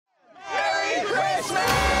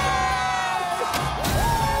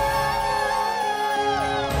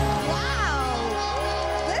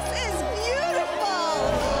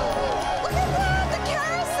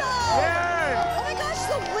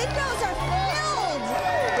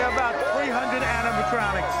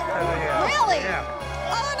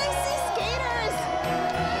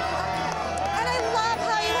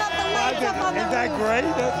right?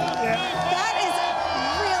 That is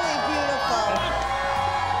really beautiful.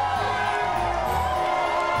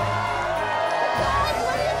 Guys,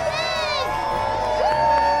 what do you think?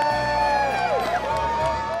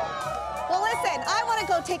 Well, listen, I want to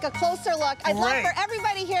go take a closer look. I'd love for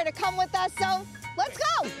everybody here to come with us, so let's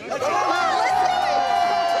go. Let's do it.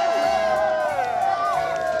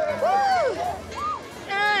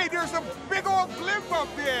 Hey, there's a big old blimp up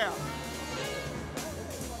there.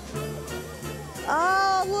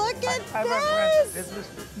 Oh, look at this.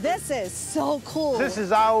 This is so cool. This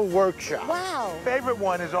is our workshop. Wow. Favorite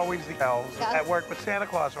one is always the elves at work with Santa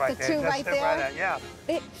Claus right there. The two right there? Yeah.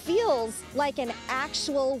 It feels like an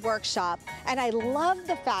actual workshop, and I love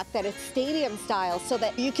the fact that it's stadium style so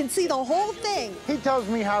that you can see the whole thing. He tells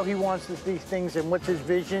me how he wants to see things and what's his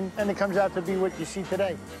vision, and it comes out to be what you see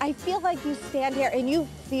today. I feel like you stand here and you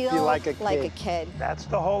feel like a kid. That's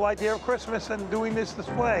the whole idea of Christmas and doing this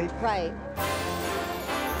display. Right.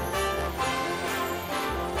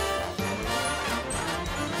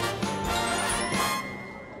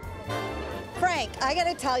 Frank, I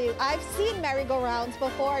gotta tell you, I've seen merry-go-rounds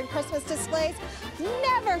before in Christmas displays.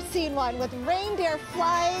 Never seen one with reindeer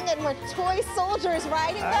flying and with toy soldiers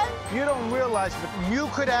riding them. You don't realize, but you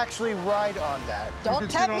could actually ride on that. Don't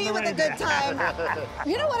tempt me with a good time.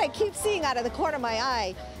 You know what I keep seeing out of the corner of my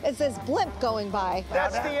eye is this blimp going by.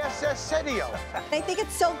 That's the SS Seddio. I think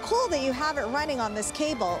it's so cool that you have it running on this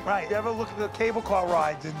cable. Right. You ever look at the cable car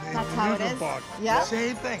rides in That's how it amusement is? park? Yep.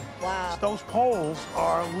 Same thing. Wow. Those poles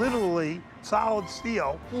are literally solid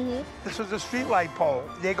steel. This was a streetlight pole.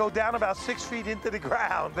 They go down about 6 feet into the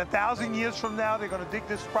ground. 1,000 years from now, they're going to dig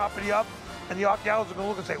this property up, and the archaeologists are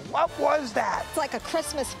going to look and say, what was that? It's like a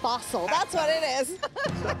Christmas fossil. That's what it is.